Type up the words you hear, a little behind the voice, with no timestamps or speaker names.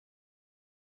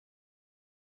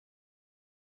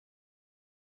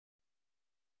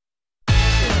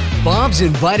Bob's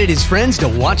invited his friends to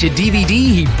watch a DVD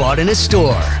he bought in a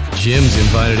store. Jim's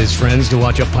invited his friends to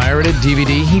watch a pirated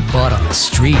DVD he bought on the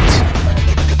street.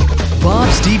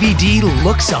 Bob's DVD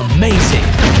looks amazing.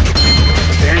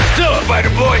 Stand still, Spider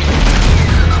Boy!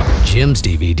 Jim's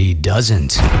DVD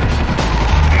doesn't.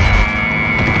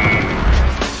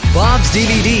 Bob's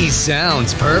DVD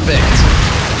sounds perfect.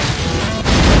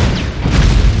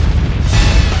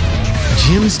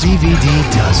 Jim's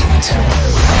DVD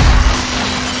doesn't.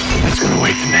 That's gonna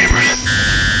wake the neighbors.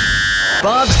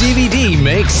 Bob's DVD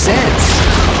makes sense.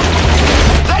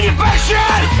 Hey, you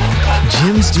bastard!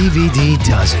 Jim's DVD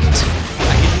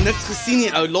doesn't. Next to seeing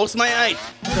it, I lost my eye.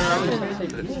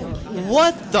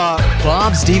 What the?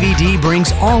 Bob's DVD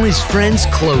brings all his friends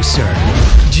closer.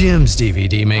 Jim's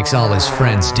DVD makes all his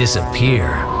friends disappear.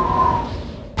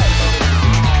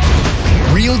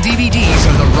 Real DVDs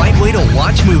are the right way to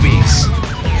watch movies.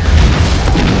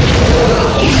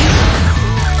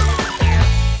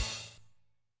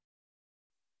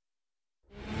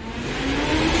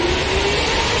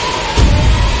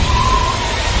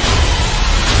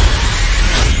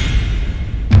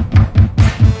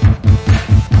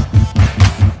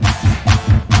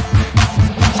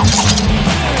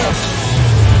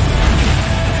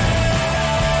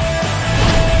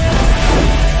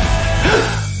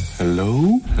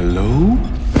 Hello? Hello?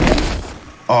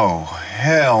 Oh,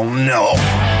 hell no.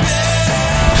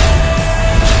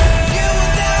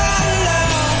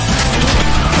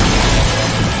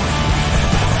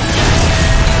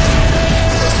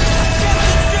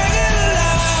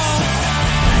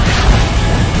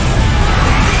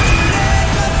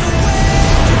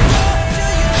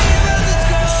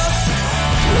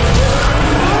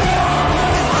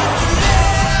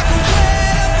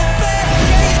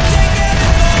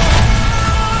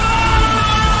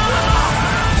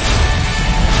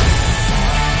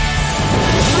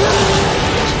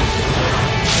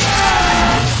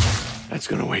 That's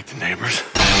gonna wake the neighbors.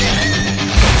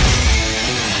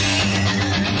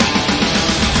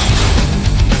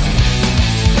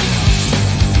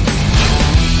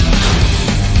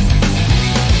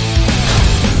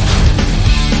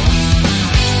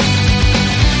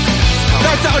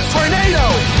 That's a tornado!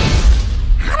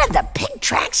 How did the pig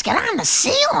tracks get on the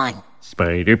ceiling?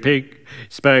 Spider Pig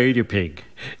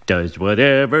does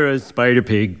whatever a Spider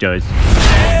Pig does.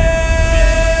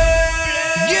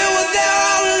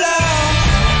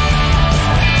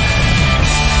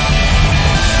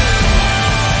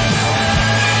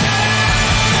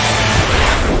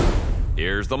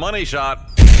 Here's the money shot.